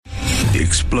The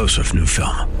explosive new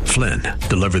film, Flynn,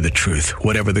 deliver the truth,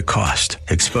 whatever the cost,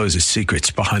 exposes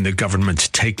secrets behind the government's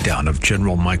takedown of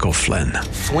General Michael Flynn.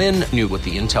 Flynn knew what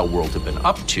the intel world had been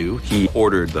up to. He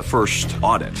ordered the first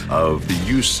audit of the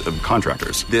use of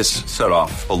contractors. This set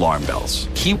off alarm bells.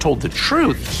 He told the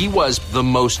truth. He was the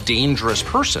most dangerous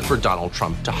person for Donald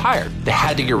Trump to hire. They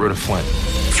had to get rid of Flynn.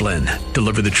 Flynn,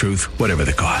 deliver the truth, whatever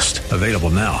the cost. Available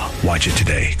now. Watch it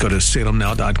today. Go to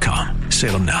salemnow.com.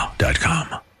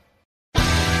 salemnow.com.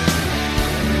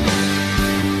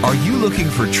 Are you looking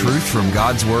for truth from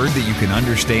God's Word that you can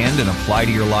understand and apply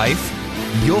to your life?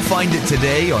 You'll find it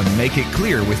today on Make It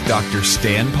Clear with Dr.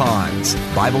 Stan Ponz,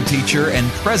 Bible teacher and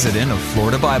president of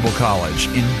Florida Bible College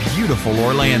in beautiful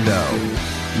Orlando.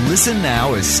 Listen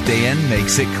now as Stan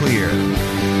makes it clear.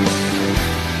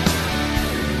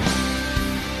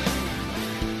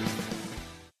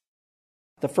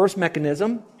 The first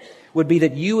mechanism would be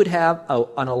that you would have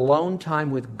an alone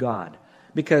time with God,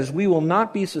 because we will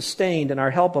not be sustained in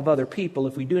our help of other people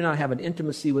if we do not have an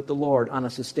intimacy with the Lord on a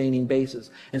sustaining basis.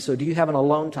 And so do you have an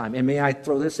alone time? And may I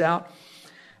throw this out?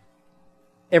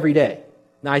 Every day.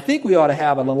 Now, I think we ought to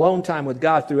have an alone time with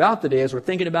God throughout the day as we're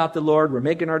thinking about the Lord, we're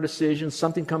making our decisions,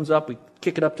 something comes up, we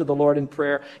kick it up to the Lord in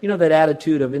prayer. You know, that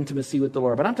attitude of intimacy with the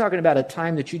Lord. But I'm talking about a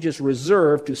time that you just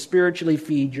reserve to spiritually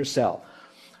feed yourself.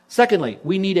 Secondly,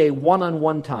 we need a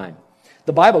one-on-one time.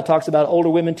 The Bible talks about older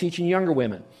women teaching younger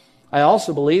women. I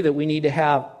also believe that we need to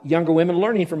have younger women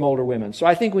learning from older women. So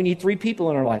I think we need three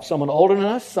people in our life. Someone older than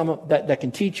us, someone that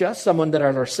can teach us, someone that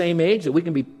are our same age, that we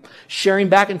can be sharing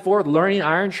back and forth, learning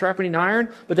iron, sharpening iron,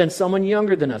 but then someone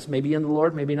younger than us, maybe in the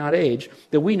Lord, maybe not age,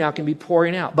 that we now can be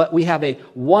pouring out. But we have a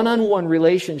one-on-one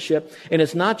relationship, and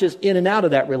it's not just in and out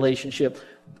of that relationship.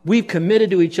 We've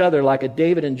committed to each other like a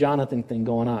David and Jonathan thing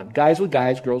going on. Guys with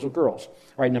guys, girls with girls. All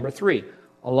right, number 3.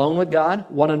 Alone with God,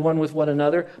 one-on-one with one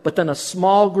another, but then a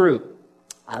small group.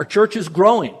 Our church is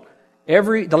growing.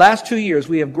 The last 2 years,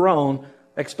 we have grown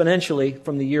exponentially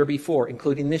from the year before,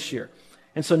 including this year.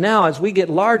 And so now, as we get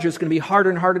larger, it's going to be harder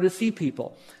and harder to see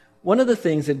people. One of the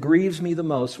things that grieves me the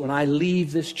most when I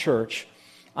leave this church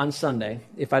on Sunday,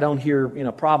 if I don't hear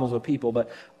problems with people, but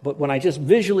when I just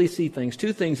visually see things,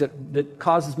 2 things that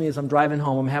causes me as I'm driving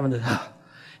home, I'm having to...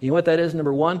 You know what that is?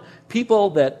 Number 1, people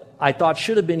that I thought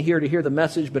should have been here to hear the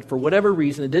message, but for whatever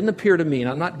reason, it didn't appear to me, and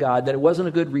I'm not God, that it wasn't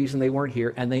a good reason they weren't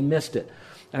here, and they missed it.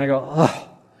 And I go,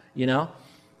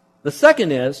 The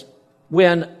second is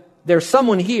when there's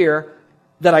someone here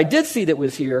that I did see that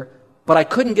was here, but I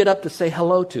couldn't get up to say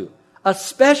hello to.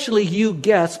 Especially you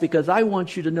guests, because I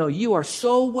want you to know you are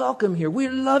so welcome here. We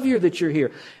love you that you're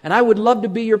here. And I would love to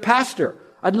be your pastor.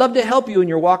 I'd love to help you in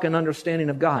your walk and understanding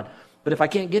of God. But if I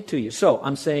can't get to you. So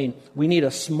I'm saying we need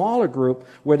a smaller group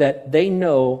where that we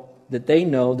know,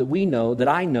 that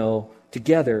I know,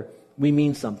 together we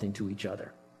mean something to each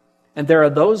other. And there are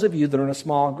those of you that are in a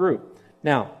small group.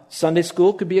 Now, Sunday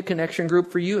school could be a connection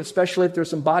group for you, especially if there's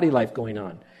some body life going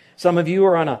on. Some of you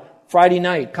are on a Friday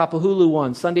night, Kapahulu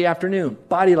one, Sunday afternoon,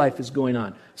 body life is going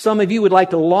on. Some of you would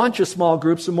like to launch a small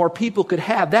group so more people could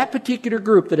have that particular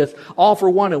group that is all for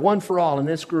one and one for all in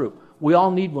this group. We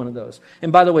all need one of those.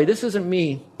 And by the way, this isn't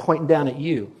me pointing down at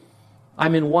you.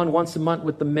 I'm in one once a month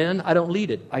with the men. I don't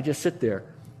lead it. I just sit there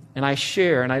and I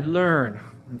share and I learn.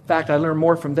 In fact, I learn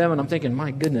more from them and I'm thinking, my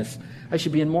goodness, I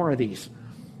should be in more of these.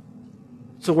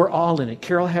 So we're all in it.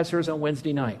 Carol has hers on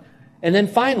Wednesday night. And then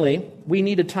finally, we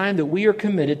need a time that we are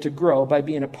committed to grow by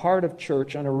being a part of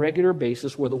church on a regular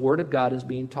basis where the Word of God is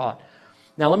being taught.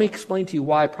 Now, let me explain to you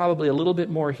why probably a little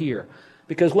bit more here.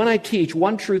 Because when I teach,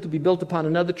 one truth will be built upon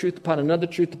another truth, upon another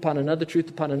truth, upon another truth,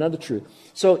 upon another truth.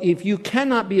 So if you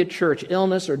cannot be at church,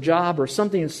 illness or job or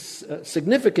something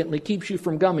significantly keeps you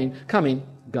from coming,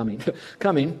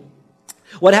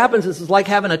 what happens is it's like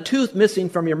having a tooth missing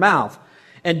from your mouth.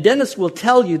 And dentists will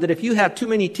tell you that if you have too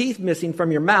many teeth missing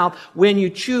from your mouth, when you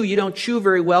chew, you don't chew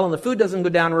very well and the food doesn't go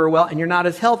down very well and you're not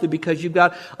as healthy because you've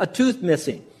got a tooth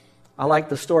missing. I like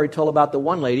the story told about the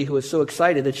one lady who was so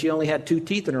excited that she only had 2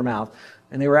 teeth in her mouth.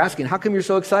 And they were asking, how come you're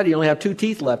so excited you only have 2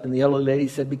 teeth left? And the elderly lady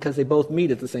said, because they both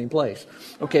meet at the same place.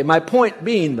 Okay, my point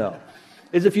being, though,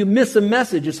 is if you miss a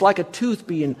message, it's like a tooth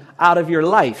being out of your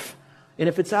life. And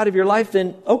if it's out of your life,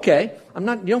 then okay, you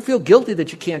don't feel guilty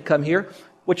that you can't come here.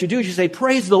 What you do is you say,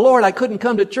 praise the Lord, I couldn't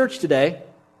come to church today.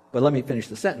 But let me finish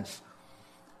the sentence.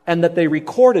 And that they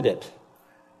recorded it.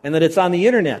 And that it's on the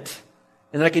internet.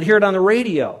 And that I can hear it on the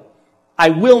radio. I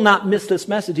will not miss this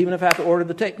message even if I have to order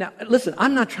the tape. Now, listen,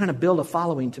 I'm not trying to build a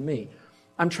following to me.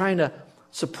 I'm trying to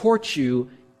support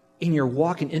you in your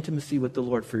walk in intimacy with the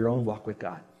Lord for your own walk with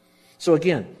God. So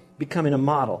again, becoming a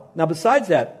model. Now, besides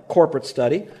that corporate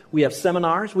study, we have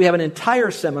seminars. We have an entire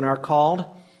seminar called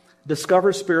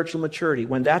Discover spiritual maturity.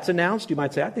 When that's announced, you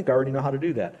might say, I think I already know how to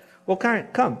do that. Well,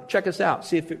 come, check us out.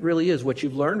 See if it really is what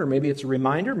you've learned, or maybe it's a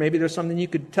reminder. Maybe there's something you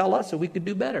could tell us so we could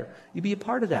do better. You be a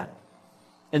part of that.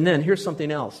 And then here's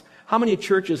something else. How many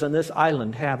churches on this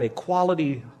island have a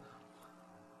quality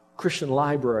Christian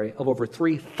library of over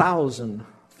 3,000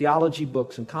 theology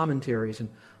books and commentaries and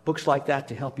books like that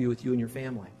to help you with you and your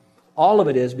family? All of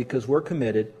it is because we're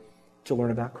committed to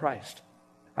learn about Christ.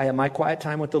 I have my quiet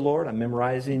time with the Lord. I'm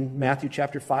memorizing Matthew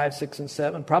chapter 5, 6, and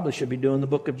 7. Probably should be doing the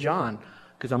book of John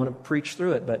because I'm going to preach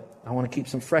through it, but I want to keep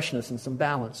some freshness and some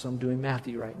balance, so I'm doing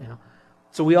Matthew right now.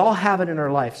 So we all have it in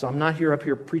our life, so I'm not up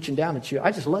here preaching down at you.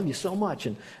 I just love you so much,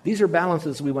 and these are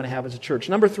balances we want to have as a church.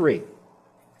 Number 3,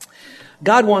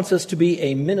 God wants us to be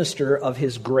a minister of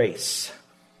His grace.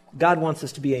 God wants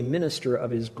us to be a minister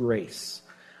of His grace.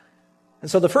 And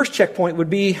so the first checkpoint would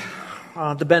be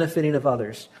the benefiting of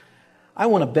others. I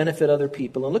want to benefit other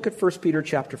people. And look at 1 Peter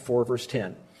chapter 4, verse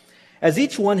 10. As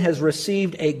each one has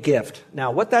received a gift.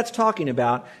 Now, what that's talking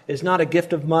about is not a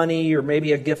gift of money or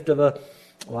maybe a gift of a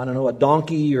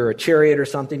donkey or a chariot or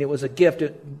something. It was a gift.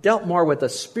 It dealt more with a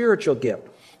spiritual gift.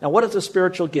 Now, what is a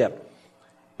spiritual gift?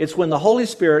 It's when the Holy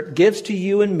Spirit gives to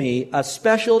you and me a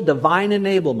special divine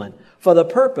enablement for the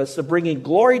purpose of bringing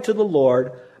glory to the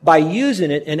Lord by using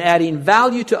it and adding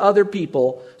value to other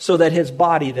people so that His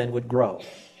body then would grow.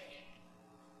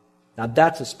 Now,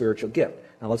 that's a spiritual gift.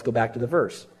 Now, let's go back to the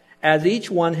verse. As each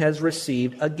one has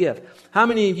received a gift. How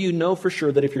many of you know for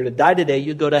sure that if you're to die today,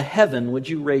 you go to heaven? Would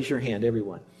you raise your hand,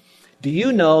 everyone? Do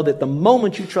you know that the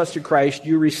moment you trusted Christ,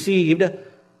 you received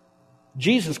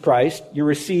Jesus Christ, you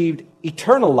received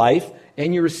eternal life,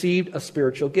 and you received a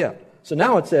spiritual gift? So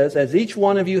now it says, as each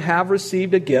one of you have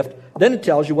received a gift, then it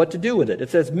tells you what to do with it. It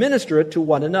says, minister it to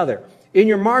one another. In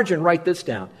your margin, write this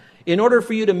down. In order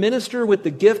for you to minister with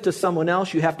the gift to someone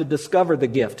else, you have to discover the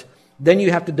gift. Then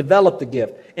you have to develop the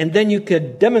gift. And then you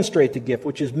could demonstrate the gift,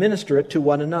 which is minister it to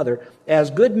one another as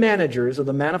good managers of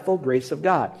the manifold grace of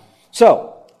God.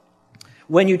 So,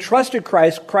 when you trusted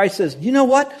Christ, Christ says, you know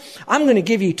what? I'm going to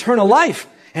give you eternal life.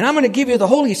 And I'm going to give you the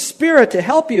Holy Spirit to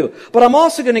help you. But I'm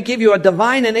also going to give you a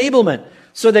divine enablement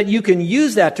so that you can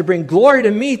use that to bring glory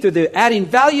to me through the adding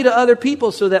value to other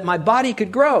people so that my body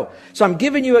could grow. So I'm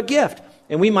giving you a gift.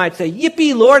 And we might say,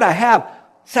 yippee, Lord, I have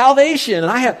salvation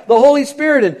and I have the Holy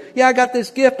Spirit and yeah, I got this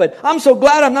gift, but I'm so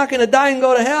glad I'm not going to die and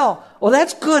go to hell. Well,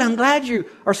 that's good. I'm glad you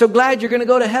are so glad you're going to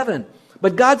go to heaven.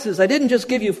 But God says, I didn't just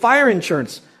give you fire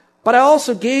insurance, but I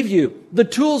also gave you the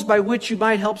tools by which you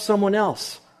might help someone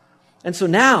else. And so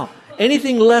now,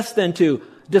 anything less than to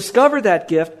discover that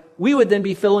gift, we would then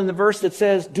be filling the verse that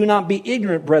says, do not be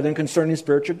ignorant, brethren, concerning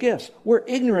spiritual gifts. We're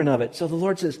ignorant of it. So the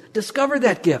Lord says, discover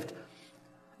that gift.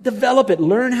 Develop it.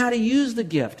 Learn how to use the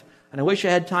gift. And I wish I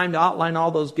had time to outline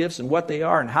all those gifts and what they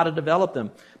are and how to develop them.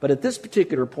 But at this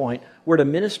particular point, we're to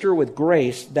minister with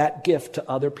grace that gift to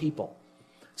other people.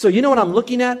 So you know what I'm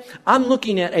looking at? I'm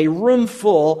looking at a room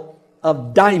full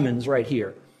of diamonds right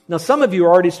here. Now, some of you are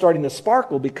already starting to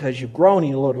sparkle because you've grown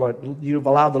and you've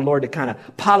allowed the Lord to kind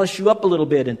of polish you up a little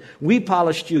bit. And we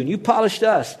polished you and you polished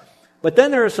us. But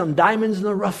then there are some diamonds in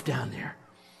the rough down there.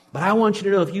 But I want you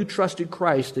to know if you trusted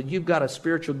Christ that you've got a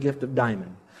spiritual gift of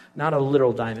diamond. Not a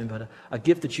literal diamond, but a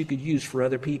gift that you could use for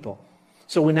other people.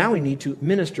 So now we need to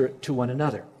minister it to one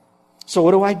another. So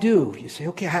what do? You say,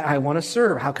 okay, I want to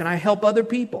serve. How can I help other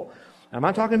people? I'm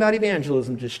not talking about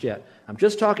evangelism just yet. I'm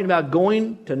just talking about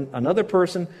going to another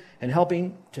person and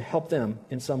helping to help them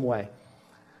in some way.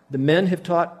 The men have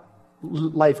taught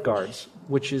lifeguards,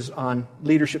 which is on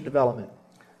leadership development.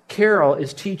 Carol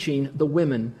is teaching the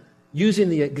women using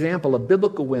the example of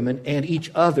biblical women and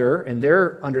each other and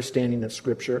their understanding of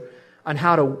Scripture on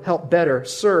how to help better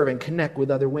serve and connect with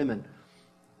other women.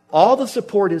 All the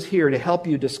support is here to help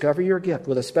you discover your gift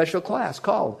with a special class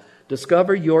called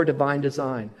Discover Your Divine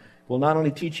Design. We'll not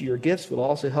only teach you your gifts, we'll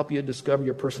also help you discover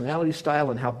your personality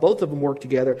style and how both of them work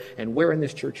together and where in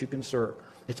this church you can serve.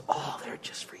 It's all there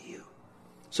just for you.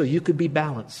 So you could be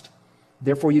balanced.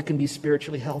 Therefore, you can be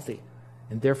spiritually healthy.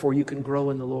 And therefore, you can grow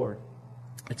in the Lord.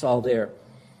 It's all there.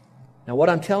 Now, what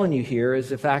I'm telling you here is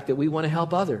the fact that we want to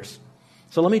help others.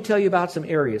 So let me tell you about some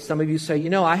areas. Some of you say,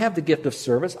 I have the gift of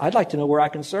service. I'd like to know where I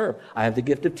can serve. I have the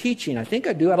gift of teaching. I think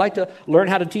I do. I'd like to learn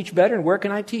how to teach better, and where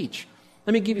can I teach?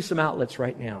 Let me give you some outlets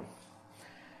right now.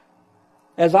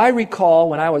 As I recall,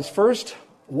 when I was first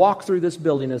walked through this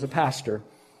building as a pastor,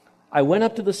 I went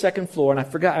up to the second floor, and I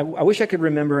forgot. I wish I could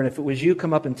remember, and if it was you,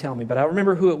 come up and tell me. But I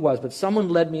remember who it was. But someone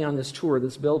led me on this tour of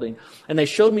this building, and they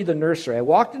showed me the nursery. I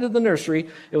walked into the nursery.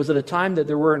 It was at a time that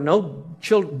there were no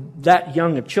that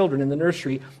young of children in the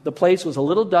nursery. The place was a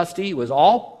little dusty. It was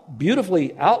all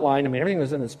beautifully outlined. I mean, everything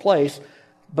was in its place.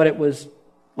 but it was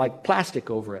like plastic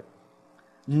over it.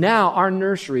 Now our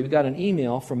nursery, we got an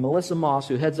email from Melissa Moss,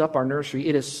 who heads up our nursery.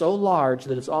 It is so large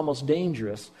that it's almost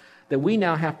dangerous that we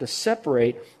now have to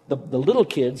separate the little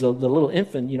kids, the little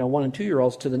infant, 1 and 2 year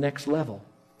olds to the next level.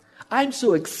 I'm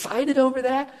so excited over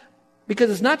that because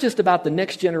it's not just about the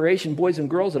next generation, boys and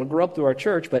girls that'll grow up through our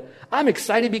church, but I'm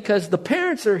excited because the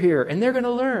parents are here and they're going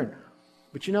to learn.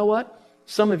 But you know what?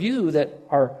 Some of you that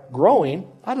are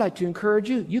growing, I'd like to encourage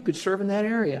you. You could serve in that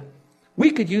area.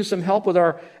 We could use some help with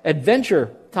our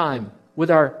adventure time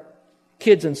with our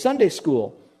kids in Sunday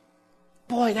school.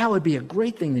 Boy, that would be a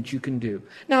great thing that you can do.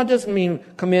 Now, it doesn't mean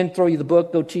come in, throw you the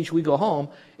book, go teach, we go home.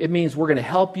 It means we're going to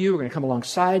help you. We're going to come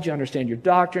alongside you, understand your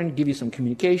doctrine, give you some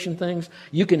communication things.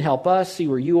 You can help us see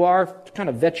where you are, kind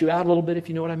of vet you out a little bit, if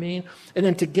you know what I mean. And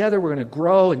then together we're going to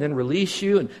grow and then release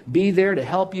you and be there to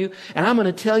help you. And I'm going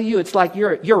to tell you, it's like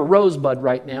you're a rosebud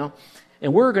right now.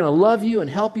 And we're going to love you and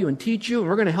help you and teach you. And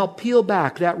we're going to help peel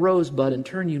back that rosebud and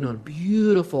turn you into a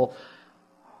beautiful,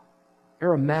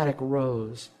 aromatic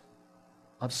rose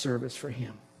of service for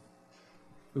Him.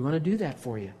 We want to do that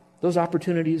for you. Those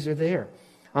opportunities are there.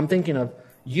 I'm thinking of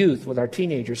youth with our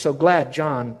teenagers. So glad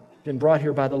John been brought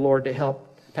here by the Lord to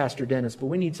help Pastor Dennis. But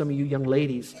we need some of you young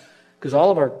ladies, because all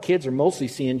of our kids are mostly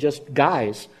seeing just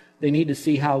guys. They need to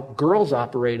see how girls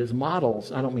operate as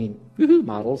models. I don't mean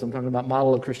models. I'm talking about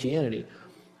model of Christianity.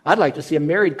 I'd like to see a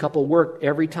married couple work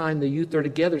every time the youth are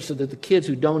together so that the kids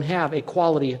who don't have a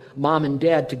quality mom and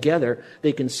dad together,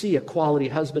 they can see a quality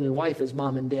husband and wife as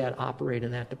mom and dad operate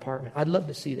in that department. I'd love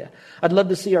to see that. I'd love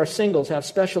to see our singles have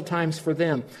special times for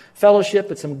them. Fellowship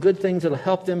and some good things that will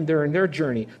help them during their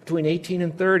journey between 18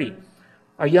 and 30.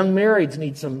 Our young marrieds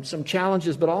need some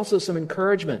challenges, but also some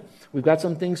encouragement. We've got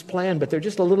some things planned, but they're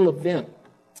just a little event.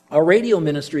 Our radio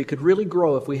ministry could really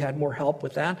grow if we had more help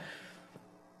with that.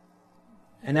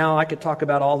 And now I could talk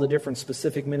about all the different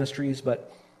specific ministries,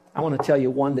 but I want to tell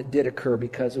you one that did occur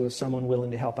because there was someone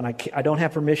willing to help. And I don't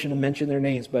have permission to mention their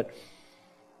names, but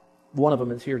one of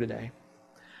them is here today.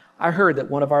 I heard that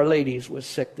one of our ladies was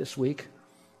sick this week,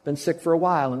 been sick for a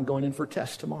while and going in for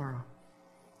tests tomorrow.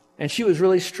 And she was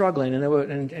really struggling,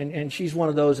 and she's one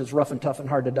of those that's rough and tough and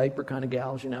hard to diaper kind of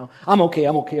gals, I'm okay,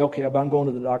 but I'm going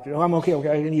to the doctor. I'm okay,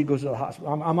 I need to go to the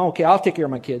hospital. I'm okay, I'll take care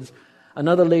of my kids.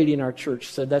 Another lady in our church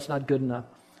said that's not good enough.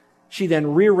 She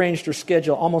then rearranged her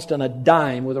schedule almost on a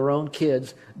dime with her own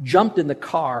kids, jumped in the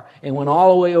car, and went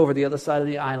all the way over the other side of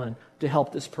the island to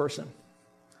help this person.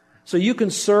 So you can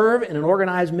serve in an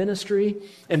organized ministry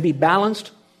and be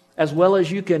balanced as well as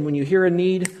you can. When you hear a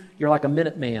need, you're like a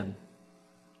minute man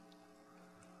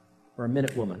or a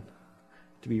minute woman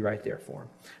to be right there for them.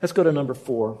 Let's go to number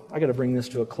 4. I got to bring this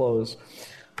to a close.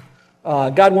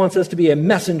 God wants us to be a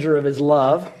messenger of His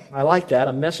love. I like that,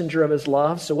 a messenger of His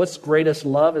love. So what's greatest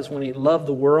love is when He loved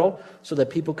the world so that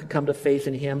people could come to faith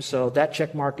in Him. So that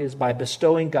check mark is by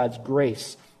bestowing God's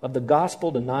grace of the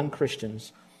gospel to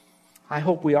non-Christians. I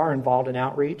hope we are involved in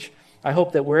outreach. I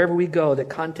hope that wherever we go, that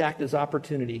contact is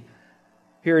opportunity.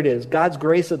 Here it is, God's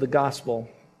grace of the gospel.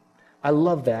 I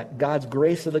love that, God's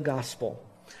grace of the gospel.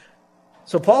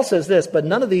 So Paul says this, but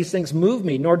none of these things move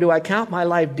me, nor do I count my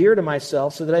life dear to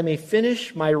myself, so that I may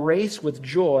finish my race with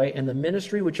joy in the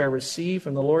ministry which I received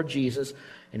from the Lord Jesus.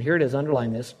 And here it is,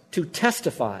 underline this, to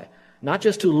testify, not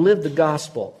just to live the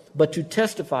gospel, but to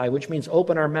testify, which means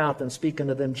open our mouth and speak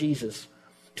unto them Jesus.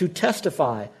 To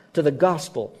testify to the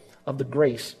gospel of the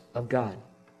grace of God.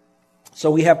 So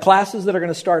we have classes that are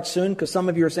going to start soon because some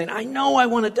of you are saying, I know I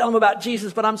want to tell them about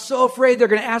Jesus, but I'm so afraid they're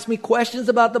going to ask me questions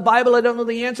about the Bible I don't know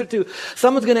the answer to.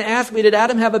 Someone's going to ask me, did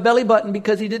Adam have a belly button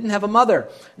because he didn't have a mother?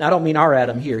 Now, I don't mean our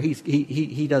Adam here.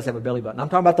 He does have a belly button. I'm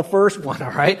talking about the first one,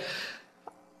 all right?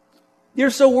 You're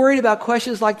so worried about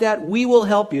questions like that, we will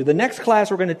help you. The next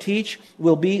class we're going to teach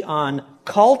will be on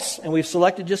cults, and we've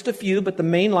selected just a few, but the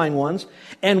mainline ones,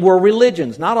 and world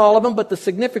religions. Not all of them, but the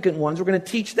significant ones. We're going to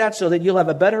teach that so that you'll have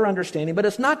a better understanding, but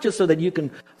it's not just so that you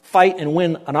can fight and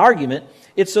win an argument.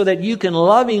 It's so that you can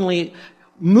lovingly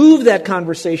move that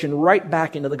conversation right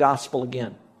back into the gospel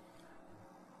again.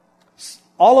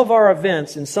 All of our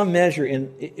events, in some measure,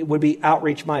 it would be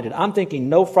outreach-minded. I'm thinking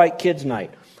No Fright Kids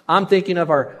Night. I'm thinking of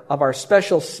our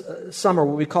special summer,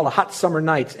 what we call a Hot Summer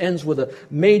Nights, ends with a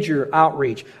major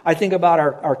outreach. I think about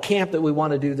our camp that we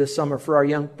want to do this summer for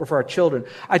our children.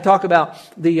 I talk about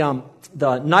the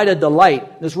Night of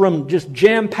Delight. This room just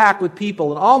jam-packed with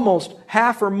people, and almost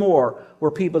half or more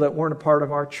were people that weren't a part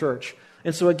of our church.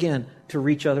 And so again, to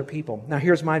reach other people. Now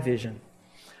here's my vision.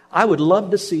 I would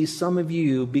love to see some of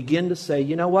you begin to say,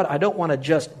 you know what, I don't want to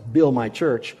just build my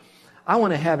church. I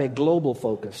want to have a global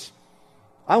focus.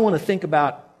 I want to think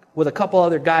about with a couple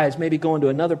other guys, maybe going to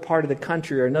another part of the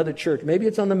country or another church. Maybe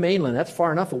it's on the mainland. That's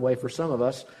far enough away for some of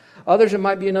us. Others, it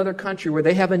might be another country where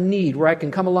they have a need, where I can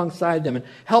come alongside them and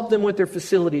help them with their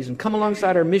facilities and come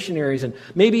alongside our missionaries and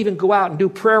maybe even go out and do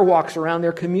prayer walks around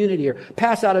their community or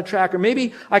pass out a tract. Or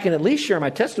maybe I can at least share my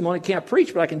testimony. Can't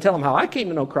preach, but I can tell them how I came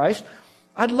to know Christ.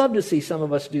 I'd love to see some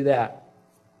of us do that.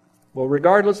 Well,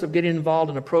 regardless of getting involved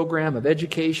in a program of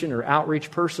education or outreach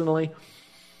personally,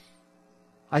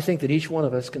 I think that each one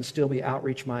of us can still be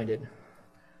outreach-minded.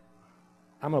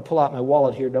 I'm going to pull out my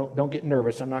wallet here. Don't get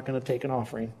nervous. I'm not going to take an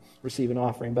offering, receive an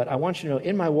offering. But I want you to know,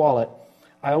 in my wallet,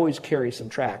 I always carry some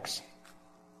tracts.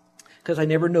 Because I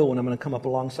never know when I'm going to come up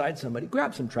alongside somebody.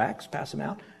 Grab some tracts, pass them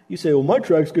out. You say, well, my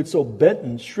tracts get so bent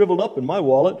and shriveled up in my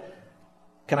wallet.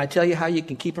 Can I tell you how you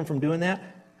can keep them from doing that?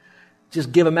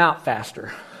 Just give them out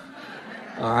faster.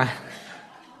 All right?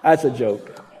 That's a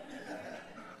joke.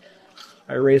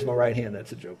 I raised my right hand.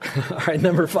 That's a joke. All right,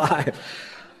 number 5.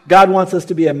 God wants us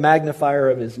to be a magnifier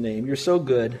of His name. You're so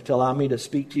good to allow me to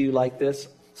speak to you like this.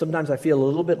 Sometimes I feel a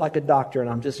little bit like a doctor, and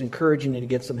I'm just encouraging you to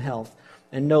get some health.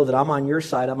 And know that I'm on your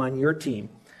side. I'm on your team.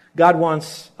 God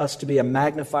wants us to be a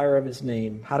magnifier of His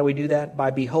name. How do we do that?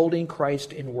 By beholding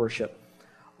Christ in worship.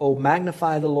 Oh,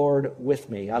 magnify the Lord with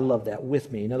me. I love that,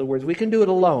 with me. In other words, we can do it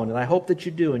alone, and I hope that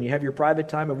you do, and you have your private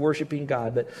time of worshiping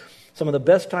God. But some of the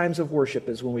best times of worship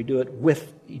is when we do it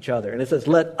with each other. And it says,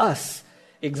 let us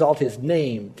exalt His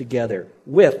name together,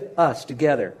 with us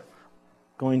together,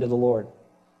 going to the Lord.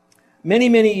 Many,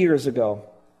 many years ago,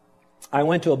 I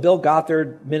went to a Bill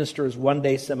Gothard minister's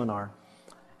one-day seminar.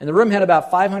 And the room had about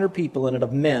 500 people in it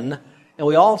of men, and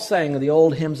we all sang the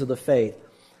old hymns of the faith.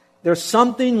 There's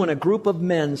something when a group of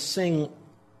men sing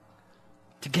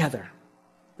together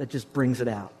that just brings it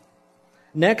out.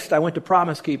 Next, I went to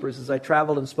Promise Keepers as I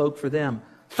traveled and spoke for them.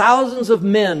 Thousands of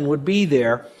men would be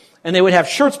there, and they would have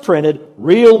shirts printed,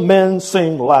 "Real men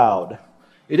sing loud."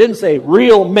 It didn't say,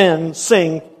 "Real men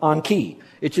sing on key."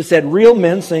 It just said, "Real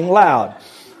men sing loud."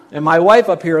 And my wife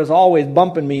up here is always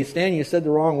bumping me, "Stan, you said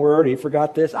the wrong word, or you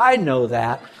forgot this." I know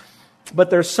that. But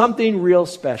there's something real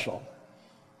special.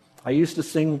 I used to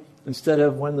sing, instead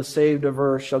of "when the saved of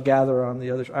earth shall gather on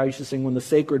the other," I used to sing "when the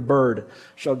sacred bird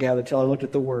shall gather," till I looked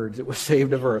at the words. It was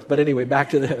 "saved of earth." But anyway,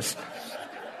 back to this.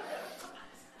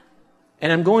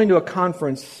 And I'm going to a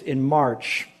conference in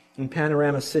March in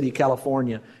Panorama City,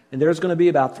 California. And there's going to be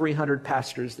about 300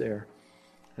 pastors there.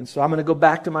 And so I'm going to go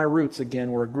back to my roots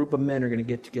again, where a group of men are going to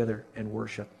get together and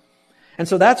worship. And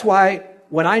so that's why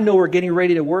when I know we're getting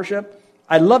ready to worship,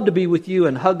 I'd love to be with you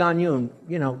and hug on you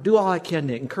and, do all I can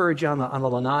to encourage you on the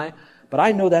lanai. But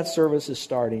I know that service is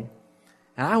starting.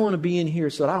 And I want to be in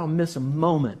here so that I don't miss a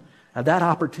moment of that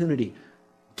opportunity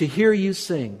to hear you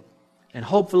sing. And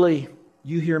hopefully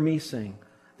you hear me sing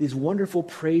these wonderful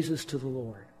praises to the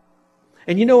Lord.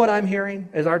 And you know what I'm hearing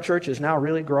as our church is now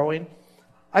really growing?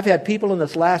 I've had people in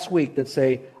this last week that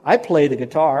say, "I play the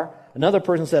guitar." Another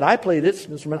person said, "I play this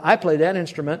instrument, I play that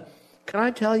instrument." Can I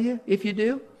tell you, if you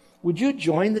do, would you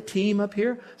join the team up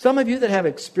here? Some of you that have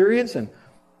experience and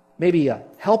maybe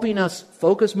helping us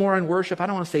focus more on worship. I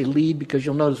don't want to say lead, because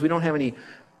you'll notice we don't have any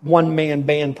one-man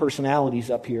band personalities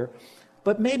up here.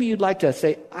 But maybe you'd like to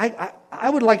say, I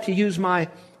would like to use my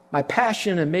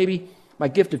passion and maybe my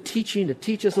gift of teaching to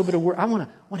teach us a little bit of work. I want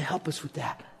to help us with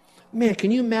that. Man,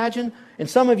 can you imagine? And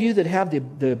some of you that have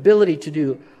the ability to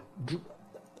do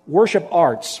worship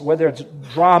arts, whether it's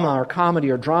drama or comedy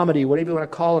or dramedy, whatever you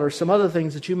want to call it, or some other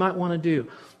things that you might want to do,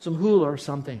 some hula or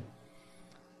something.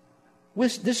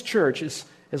 With this church,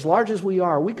 as large as we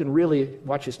are, we can really,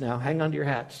 watch this now, hang on to your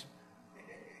hats.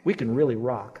 We can really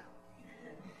rock.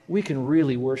 We can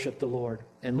really worship the Lord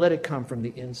and let it come from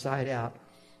the inside out.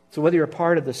 So whether you're a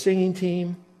part of the singing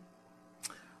team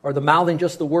or the mouthing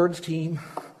just the words team,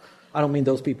 I don't mean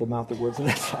those people mouth the words on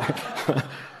that side,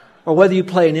 or whether you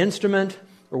play an instrument,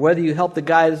 or whether you help the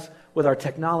guys with our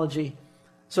technology,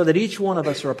 so that each one of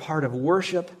us are a part of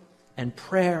worship and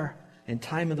prayer and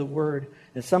time of the Word.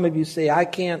 And some of you say, "I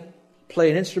can't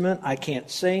play an instrument, I can't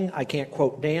sing, I can't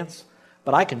quote dance,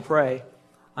 but I can pray."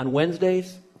 On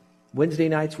Wednesday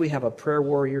nights, we have a prayer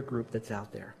warrior group that's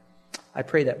out there. I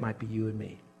pray that might be you and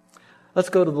me. Let's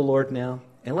go to the Lord now,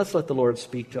 and let's let the Lord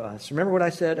speak to us. Remember what I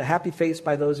said? A happy face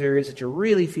by those areas that you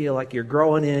really feel like you're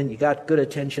growing in, you got good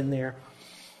attention there.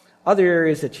 Other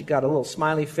areas that you got a little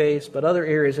smiley face, but other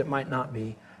areas it might not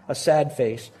be. A sad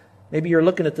face. Maybe you're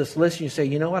looking at this list and you say,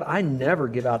 "You know what? I never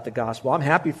give out the gospel. I'm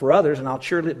happy for others and I'll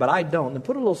cheer, but I don't." Then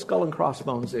put a little skull and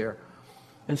crossbones there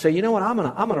and say, "You know what? I'm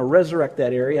gonna resurrect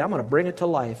that area. I'm going to bring it to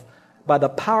life. By the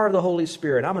power of the Holy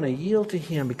Spirit, I'm going to yield to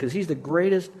Him, because He's the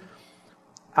greatest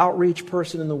outreach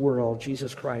person in the world,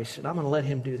 Jesus Christ. And I'm going to let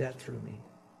Him do that through me."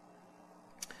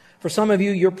 For some of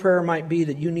you, your prayer might be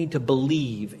that you need to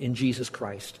believe in Jesus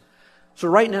Christ. So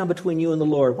right now between you and the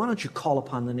Lord, why don't you call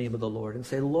upon the name of the Lord and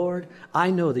say, Lord, I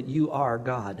know that you are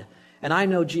God. And I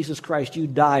know, Jesus Christ, you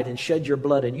died and shed your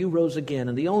blood and you rose again.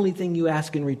 And the only thing you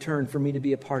ask in return for me to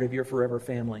be a part of your forever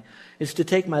family is to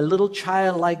take my little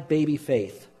childlike baby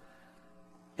faith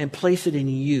and place it in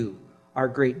you, our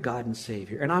great God and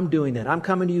Savior. And I'm doing that. I'm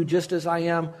coming to you just as I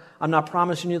am. I'm not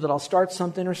promising you that I'll start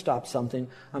something or stop something.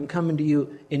 I'm coming to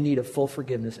you in need of full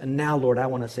forgiveness. And now, Lord, I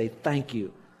want to say thank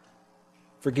you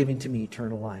for giving to me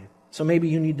eternal life. So maybe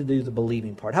you need to do the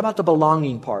believing part. How about the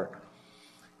belonging part?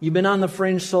 You've been on the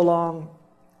fringe so long,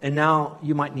 and now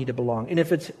you might need to belong. And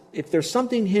if there's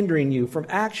something hindering you from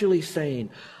actually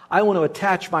saying, I want to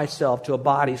attach myself to a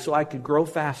body so I could grow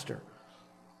faster,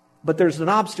 but there's an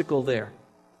obstacle there,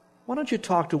 why don't you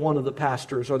talk to one of the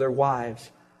pastors or their wives?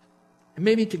 And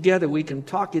maybe together we can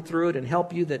talk you through it and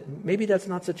help you that maybe that's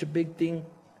not such a big thing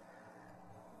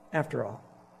after all.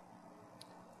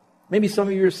 Maybe some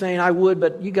of you are saying, I would,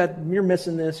 but you're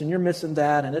missing this and you're missing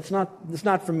that, and it's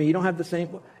not for me. You don't have the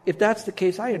same. If that's the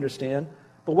case, I understand.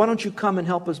 But why don't you come and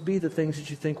help us be the things that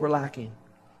you think we're lacking?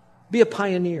 Be a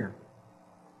pioneer.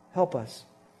 Help us.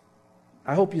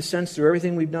 I hope you sense through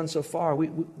everything we've done so far.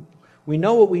 We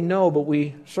know what we know, but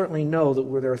we certainly know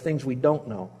that there are things we don't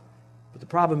know. But the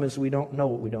problem is we don't know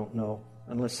what we don't know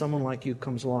unless someone like you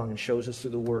comes along and shows us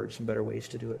through the Word some better ways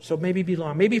to do it. So maybe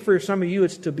belong. Maybe for some of you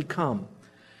it's to become.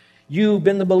 You've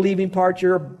been the believing part,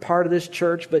 you're a part of this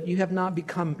church, but you have not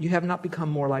become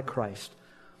more like Christ.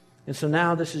 And so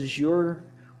now this is your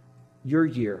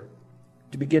year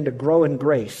to begin to grow in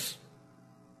grace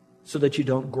so that you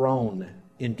don't groan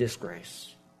in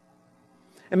disgrace.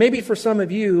 And maybe for some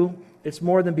of you, it's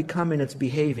more than becoming, it's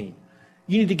behaving.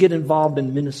 You need to get involved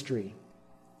in ministry.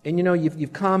 And you know,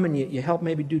 you've come and you help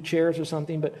maybe do chairs or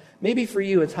something, but maybe for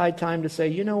you it's high time to say,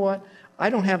 you know what? I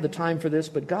don't have the time for this,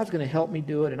 but God's going to help me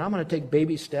do it, and I'm going to take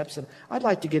baby steps, and I'd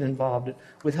like to get involved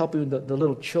with helping the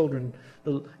little children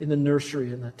in the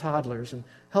nursery and the toddlers, and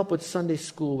help with Sunday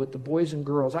school with the boys and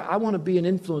girls. I want to be an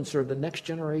influencer of the next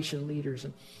generation leaders,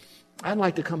 and I'd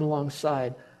like to come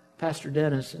alongside Pastor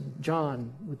Dennis and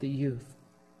John with the youth.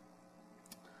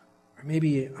 Or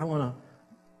maybe I want to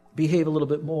behave a little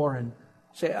bit more and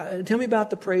say, tell me about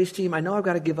the praise team. I know I've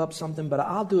got to give up something, but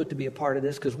I'll do it to be a part of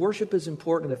this because worship is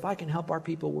important. If I can help our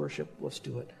people worship, let's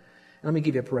do it. And let me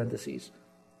give you a parenthesis.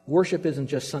 Worship isn't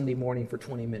just Sunday morning for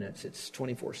 20 minutes. It's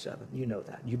 24/7. You know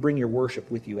that. You bring your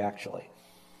worship with you, actually.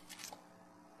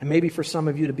 And maybe for some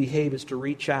of you to behave is to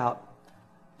reach out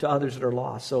to others that are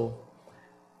lost. So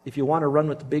if you want to run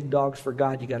with the big dogs for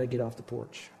God, you got to get off the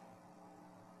porch.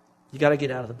 You got to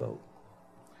get out of the boat.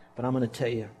 But I'm going to tell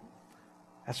you,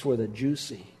 that's where the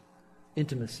juicy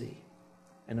intimacy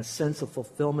and a sense of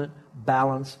fulfillment,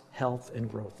 balance, health, and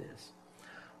growth is.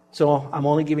 So I'm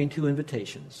only giving 2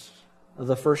 invitations.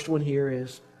 The first one here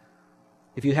is,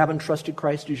 if you haven't trusted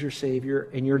Christ as your Savior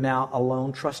and you're now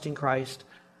alone trusting Christ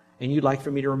and you'd like for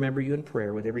me to remember you in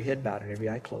prayer with every head bowed and every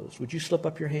eye closed, would you slip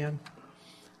up your hand?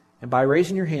 And by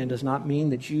raising your hand does not mean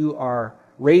that you are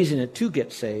raising it to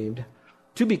get saved,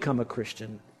 to become a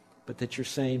Christian, but that you're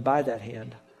saying by that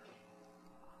hand,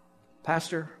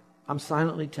 Pastor, I'm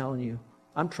silently telling you,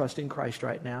 I'm trusting Christ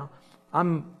right now.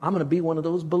 I'm going to be one of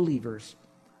those believers.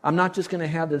 I'm not just going to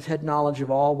have this head knowledge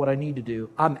of all what I need to do.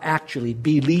 I'm actually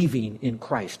believing in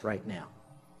Christ right now.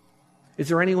 Is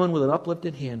there anyone with an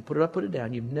uplifted hand? Put it up, put it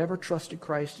down. You've never trusted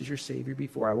Christ as your Savior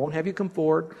before. I won't have you come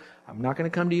forward. I'm not going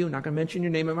to come to you. I'm not going to mention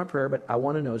your name in my prayer, but I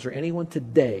want to know, is there anyone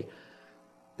today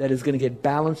that is going to get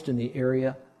balanced in the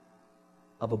area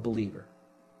of a believer?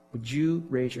 Would you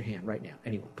raise your hand right now?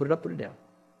 Anyone? Put it up, put it down.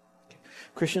 Okay.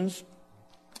 Christians,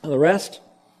 the rest,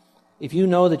 if you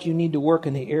know that you need to work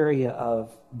in the area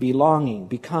of belonging,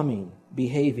 becoming,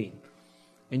 behaving,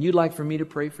 and you'd like for me to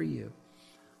pray for you,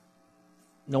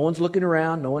 no one's looking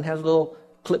around, no one has a little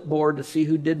clipboard to see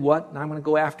who did what, and I'm going to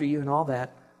go after you and all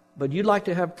that, but you'd like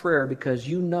to have prayer because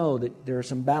you know that there are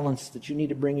some balance that you need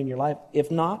to bring in your life.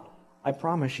 If not, I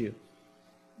promise you,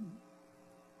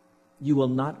 you will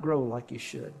not grow like you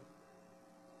should.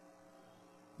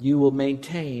 You will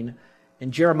maintain,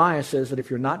 and Jeremiah says that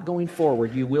if you're not going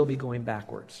forward, you will be going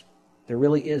backwards. There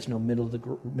really is no middle of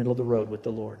the road with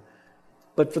the Lord.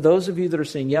 But for those of you that are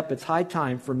saying, yep, it's high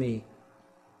time for me,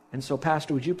 and so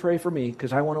Pastor, would you pray for me?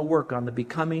 Because I want to work on the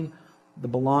becoming, the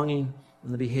belonging,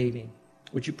 and the behaving.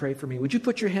 Would you pray for me? Would you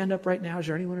put your hand up right now? Is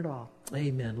there anyone at all?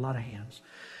 Amen. A lot of hands.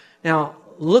 Now,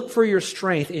 look for your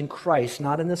strength in Christ,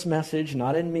 not in this message,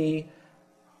 not in me.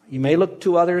 You may look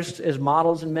to others as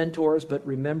models and mentors, but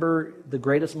remember the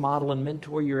greatest model and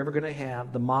mentor you're ever going to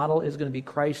have. The model is going to be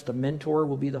Christ. The mentor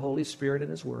will be the Holy Spirit and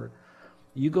His Word.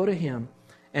 You go to Him,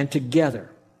 and together,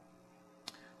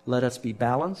 let us be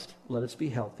balanced, let us be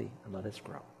healthy, and let us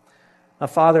grow. Now,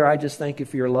 Father, I just thank you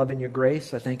for your love and your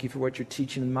grace. I thank you for what you're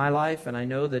teaching in my life, and I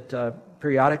know that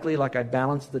periodically, like I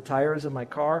balance the tires of my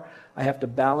car, I have to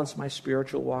balance my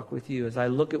spiritual walk with you. As I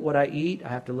look at what I eat, I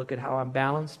have to look at how I'm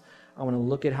balanced. I want to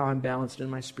look at how I'm balanced in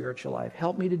my spiritual life.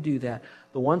 Help me to do that.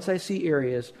 But once I see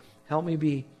areas, help me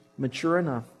be mature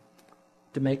enough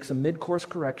to make some mid-course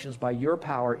corrections by your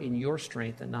power in your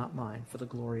strength and not mine, for the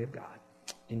glory of God.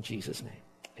 In Jesus' name,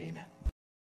 amen.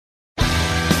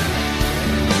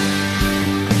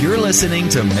 You're listening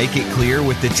to Make It Clear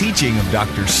with the teaching of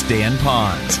Dr. Stan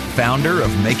Ponz, founder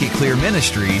of Make It Clear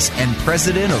Ministries and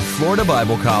president of Florida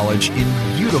Bible College in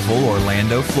beautiful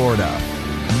Orlando, Florida.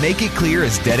 Make It Clear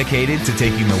is dedicated to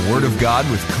taking the Word of God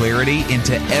with clarity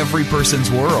into every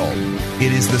person's world.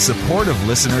 It is the support of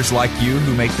listeners like you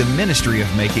who make the ministry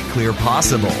of Make It Clear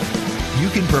possible. You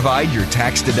can provide your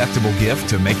tax-deductible gift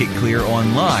to Make It Clear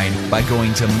online by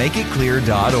going to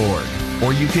makeitclear.org.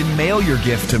 Or you can mail your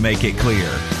gift to Make It Clear,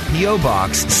 P.O.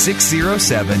 Box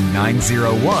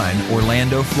 607901,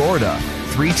 Orlando, Florida,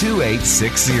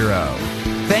 32860.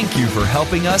 Thank you for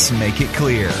helping us make it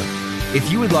clear. If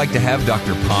you would like to have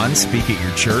Dr. Ponz speak at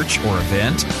your church or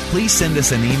event, please send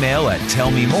us an email at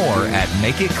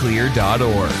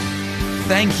tellmemore@makeitclear.org.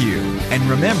 Thank you, and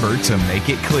remember to make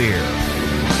it clear.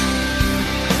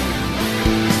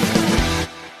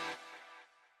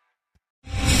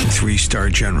 Three-star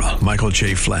General Michael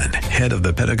J. Flynn, head of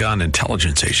the Pentagon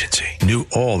Intelligence Agency, knew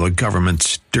all the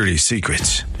government's dirty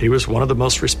secrets. He was one of the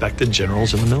most respected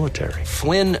generals in the military.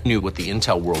 Flynn knew what the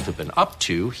intel world had been up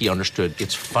to. He understood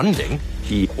its funding.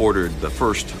 He ordered the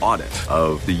first audit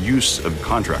of the use of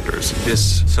contractors.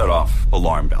 This set off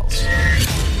alarm bells.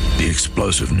 The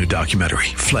explosive new documentary,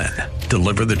 Flynn,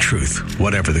 Deliver the Truth,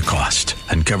 Whatever the Cost,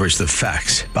 uncovers the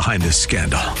facts behind this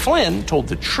scandal. Flynn told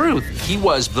the truth. He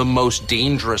was the most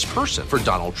dangerous person for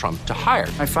Donald Trump to hire.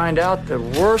 I find out the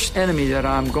worst enemy that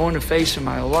I'm going to face in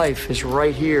my life is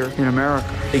right here in America.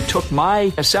 They took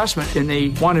my assessment and they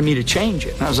wanted me to change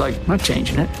it. And I was like, I'm not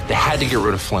changing it. They had to get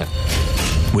rid of Flynn.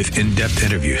 With in-depth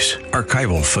interviews,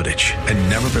 archival footage, and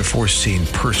never-before-seen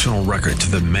personal records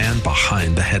of the man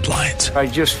behind the headlines. I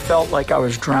just felt like I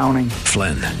was drowning.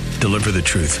 Flynn, Deliver the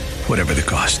Truth, Whatever the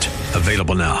Cost.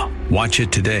 Available now. Watch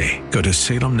it today. Go to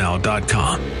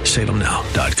salemnow.com.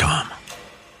 salemnow.com.